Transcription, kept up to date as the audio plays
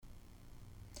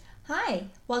Hi,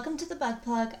 welcome to The Bug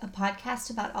Plug, a podcast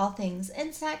about all things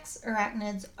insects,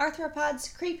 arachnids,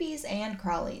 arthropods, creepies, and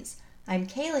crawlies. I'm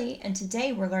Kaylee, and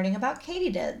today we're learning about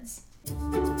katydids.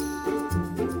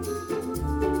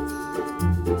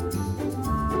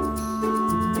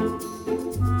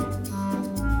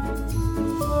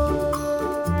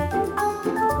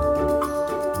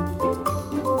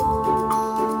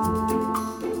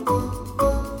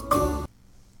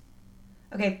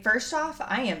 Okay, first off,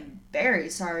 I am very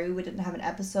sorry we didn't have an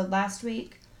episode last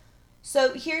week.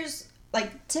 So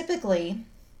typically,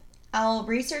 I'll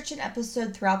research an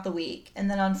episode throughout the week,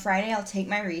 and then on Friday I'll take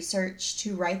my research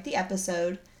to write the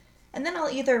episode, and then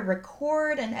I'll either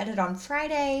record and edit on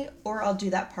Friday, or I'll do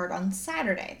that part on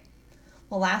Saturday.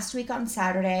 Well, last week on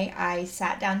Saturday, I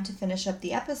sat down to finish up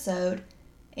the episode,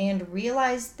 and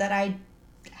realized that I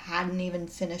hadn't even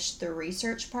finished the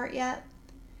research part yet.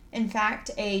 In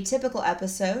fact, a typical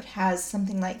episode has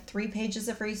something like 3 pages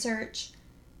of research,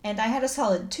 and I had a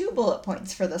solid 2 bullet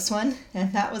points for this one,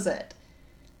 and that was it.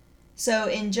 So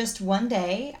in just one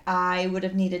day, I would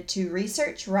have needed to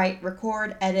research, write,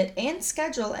 record, edit, and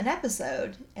schedule an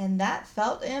episode, and that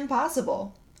felt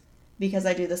impossible. Because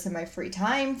I do this in my free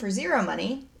time for zero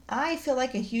money, I feel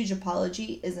like a huge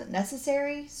apology isn't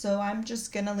necessary, so I'm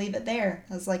just gonna leave it there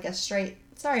as like a straight,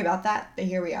 sorry about that, but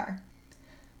here we are.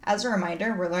 As a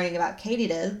reminder, we're learning about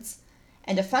katydids,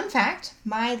 and a fun fact,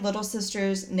 my little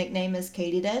sister's nickname is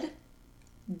Katydid.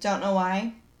 Don't know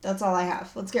why, that's all I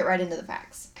have. Let's get right into the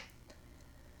facts.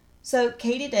 So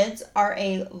katydids are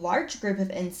a large group of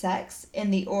insects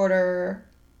in the order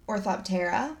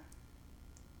Orthoptera,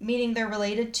 meaning they're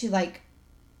related to like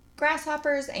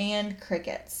grasshoppers and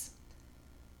crickets.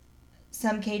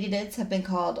 Some katydids have been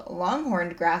called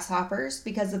longhorned grasshoppers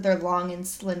because of their long and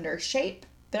slender shape.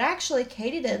 But actually,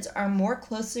 katydids are more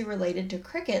closely related to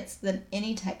crickets than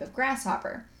any type of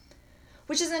grasshopper,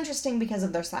 which is interesting because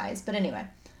of their size. But anyway,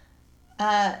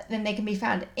 then they can be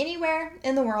found anywhere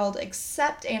in the world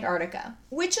except Antarctica,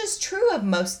 which is true of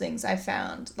most things I've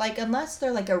found. Like, unless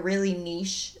they're like a really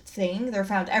niche thing, they're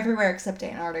found everywhere except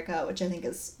Antarctica, which I think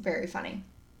is very funny.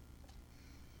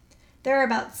 There are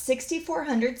about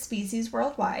 6,400 species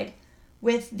worldwide,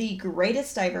 with the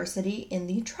greatest diversity in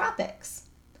the tropics.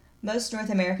 Most North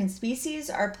American species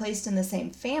are placed in the same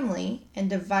family and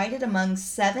divided among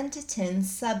 7 to 10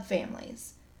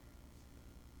 subfamilies.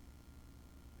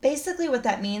 Basically what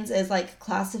that means is, like,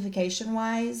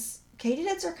 classification-wise,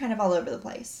 katydids are kind of all over the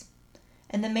place.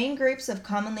 And the main groups of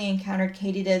commonly encountered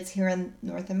katydids here in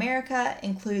North America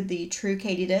include the true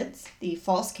katydids, the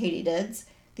false katydids,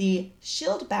 the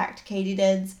shield-backed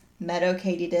katydids, meadow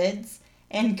katydids,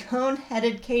 and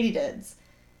cone-headed katydids.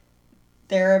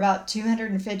 There are about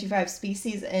 255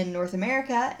 species in North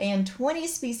America and 20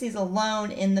 species alone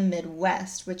in the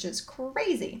Midwest, which is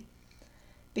crazy.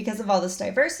 Because of all this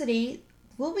diversity,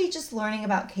 we'll be just learning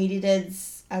about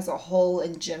katydids as a whole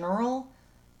in general,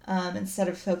 instead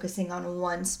of focusing on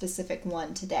one specific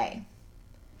one today.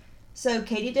 So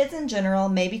katydids in general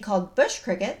may be called bush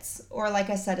crickets, or like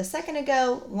I said a second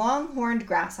ago, longhorned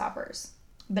grasshoppers.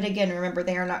 But again, remember,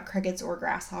 they are not crickets or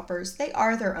grasshoppers. They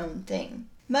are their own thing.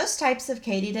 Most types of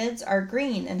katydids are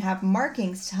green and have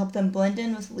markings to help them blend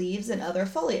in with leaves and other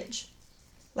foliage.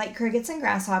 Like crickets and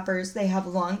grasshoppers, they have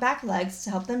long back legs to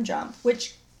help them jump,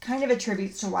 which kind of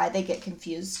attributes to why they get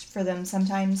confused for them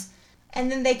sometimes. And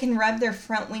then they can rub their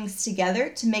front wings together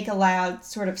to make a loud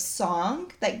sort of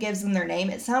song that gives them their name.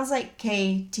 It sounds like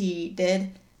Katydid,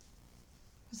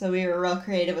 so we were real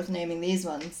creative with naming these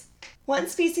ones. One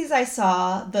species I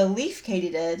saw, the leaf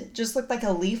katydid, just looked like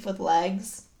a leaf with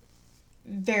legs.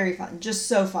 Very fun. Just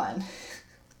so fun.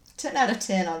 10 out of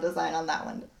 10 on design on that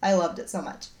one. I loved it so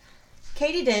much.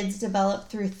 Katydids develop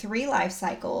through 3 life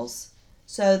cycles.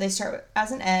 So they start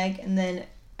as an egg, and then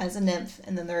as a nymph,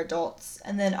 and then they're adults.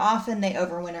 And then often they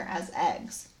overwinter as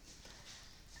eggs.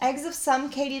 Eggs of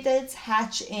some katydids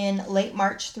hatch in late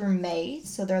March through May,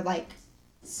 so they're like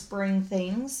spring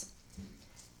things.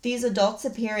 These adults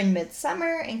appear in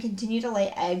midsummer and continue to lay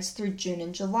eggs through June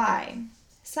and July.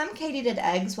 Some katydid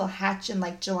eggs will hatch in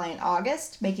like July and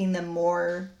August, making them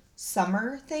more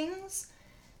summer things.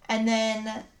 And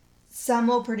then some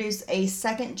will produce a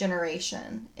second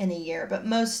generation in a year, but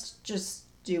most just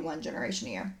do one generation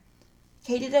a year.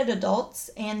 Katydid adults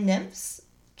and nymphs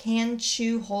can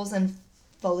chew holes in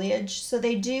foliage, so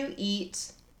they do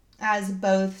eat as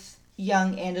both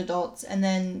young and adults. And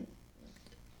then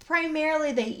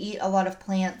primarily they eat a lot of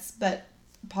plants, but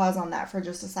pause on that for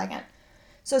just a second.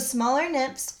 So smaller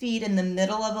nymphs feed in the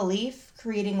middle of a leaf,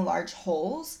 creating large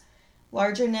holes.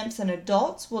 Larger nymphs and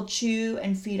adults will chew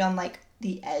and feed on like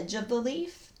the edge of the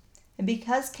leaf. And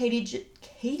because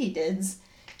katydids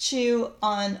chew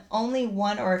on only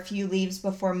one or a few leaves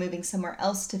before moving somewhere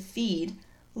else to feed,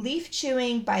 leaf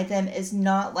chewing by them is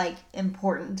not like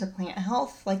important to plant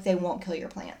health, like they won't kill your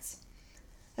plants.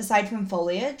 Aside from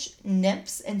foliage,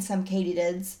 nymphs and some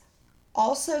katydids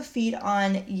also feed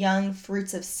on young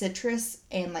fruits of citrus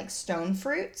and like stone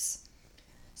fruits.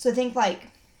 So think like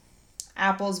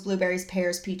apples, blueberries,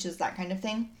 pears, peaches, that kind of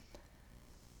thing,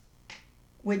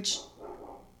 which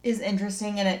is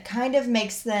interesting, and it kind of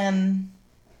makes them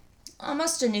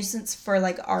almost a nuisance for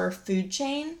like our food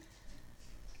chain.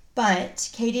 But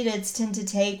katydids tend to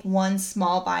take one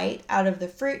small bite out of the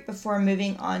fruit before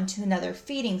moving on to another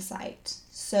feeding site,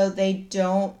 so they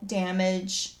don't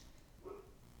damage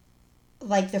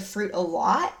like the fruit a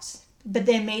lot, but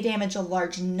they may damage a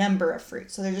large number of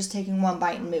fruit, so they're just taking one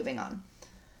bite and moving on.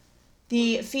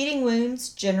 The feeding wounds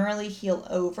generally heal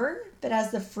over, but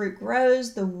as the fruit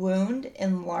grows, the wound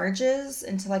enlarges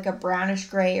into like a brownish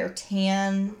gray or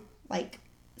tan, like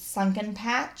sunken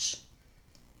patch.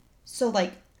 So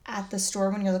like at the store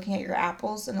when you're looking at your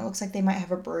apples and it looks like they might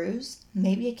have a bruise,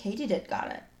 maybe a katydid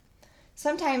got it.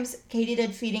 Sometimes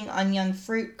katydid feeding on young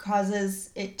fruit causes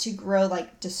it to grow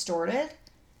like distorted,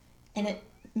 and it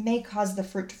may cause the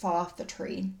fruit to fall off the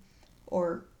tree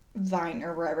or vine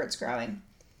or wherever it's growing.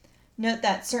 Note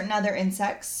that certain other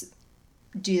insects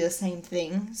do the same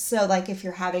thing. So like if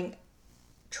you're having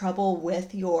trouble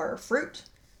with your fruit,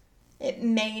 it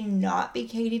may not be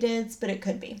katydids, but it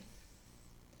could be.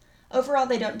 Overall,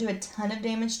 they don't do a ton of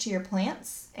damage to your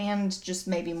plants and just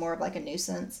maybe more of like a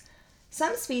nuisance.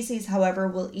 Some species, however,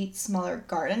 will eat smaller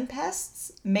garden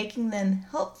pests, making them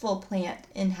helpful plant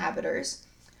inhabitors.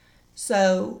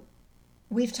 So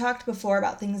we've talked before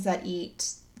about things that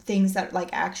eat things that like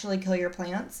actually kill your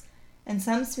plants. And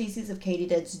some species of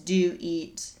katydids do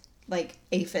eat like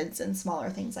aphids and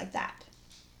smaller things like that.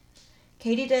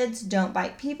 Katydids don't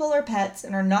bite people or pets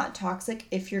and are not toxic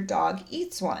if your dog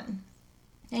eats one.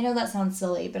 I know that sounds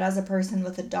silly, but as a person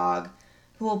with a dog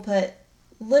who will put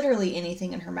literally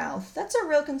anything in her mouth, that's a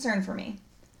real concern for me.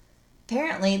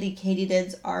 Apparently, the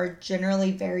katydids are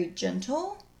generally very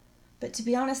gentle, but to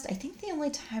be honest, I think the only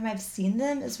time I've seen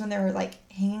them is when they're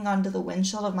like hanging onto the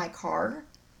windshield of my car.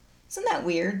 Isn't that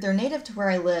weird? They're native to where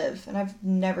I live, and I've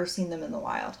never seen them in the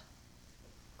wild.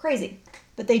 Crazy.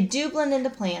 But they do blend into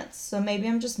plants, so maybe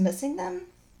I'm just missing them.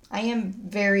 I am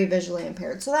very visually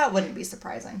impaired, so that wouldn't be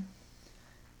surprising.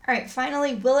 All right,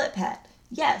 finally, will it pet?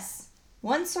 Yes.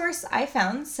 One source I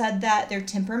found said that their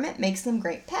temperament makes them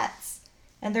great pets,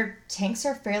 and their tanks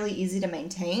are fairly easy to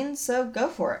maintain, so go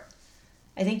for it.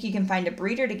 I think you can find a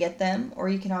breeder to get them, or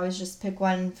you can always just pick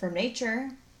one from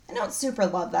nature. I don't super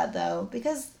love that, though,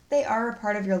 because they are a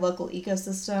part of your local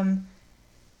ecosystem,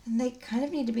 and they kind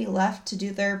of need to be left to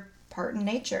do their part in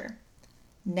nature.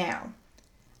 Now,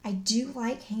 I do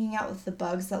like hanging out with the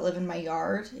bugs that live in my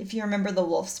yard. If you remember the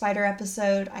wolf spider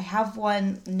episode, I have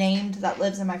one named that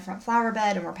lives in my front flower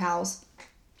bed, and we're pals.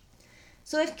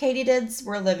 So if katydids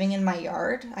were living in my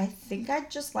yard, I think I'd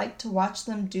just like to watch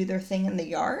them do their thing in the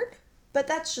yard. But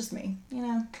that's just me, you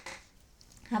know.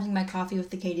 Having my coffee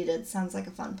with the katydids sounds like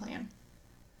a fun plan.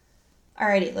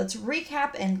 Alrighty, let's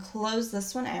recap and close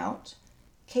this one out.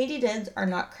 Katydids are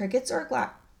not crickets or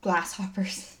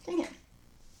grasshoppers. Dang it.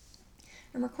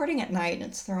 I'm recording at night and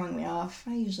it's throwing me off.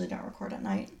 I usually don't record at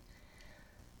night.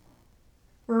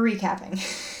 We're recapping.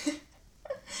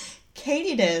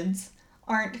 Katydids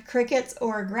aren't crickets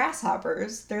or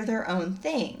grasshoppers. They're their own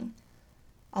thing.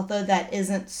 Although that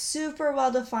isn't super well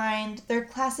defined, their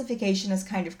classification is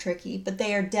kind of tricky, but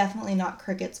they are definitely not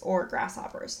crickets or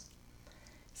grasshoppers.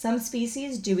 Some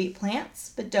species do eat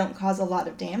plants, but don't cause a lot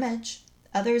of damage.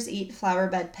 Others eat flower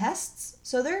bed pests,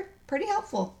 so they're pretty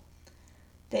helpful.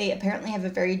 They apparently have a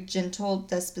very gentle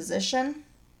disposition.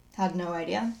 Had no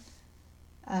idea.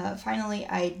 Finally,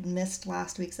 I missed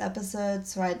last week's episode,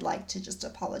 so I'd like to just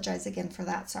apologize again for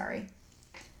that. Sorry.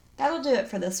 That'll do it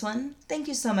for this one. Thank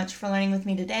you so much for learning with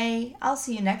me today. I'll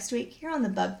see you next week here on the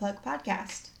Bug Plug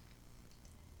podcast.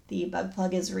 The Bug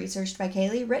Plug is researched by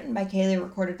Kaylee, written by Kaylee,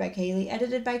 recorded by Kaylee,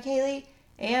 edited by Kaylee,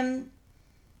 and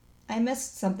I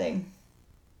missed something.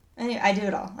 Anyway, I do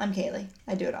it all. I'm Kaylee.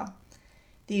 I do it all.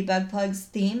 The Bug Plug's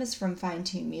theme is from Fine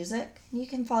Tune Music. You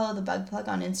can follow the Bug Plug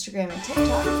on Instagram and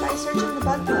TikTok by searching the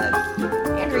Bug Plug,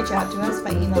 and reach out to us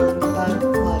by emailing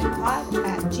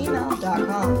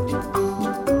thebugplugpod@gmail.com.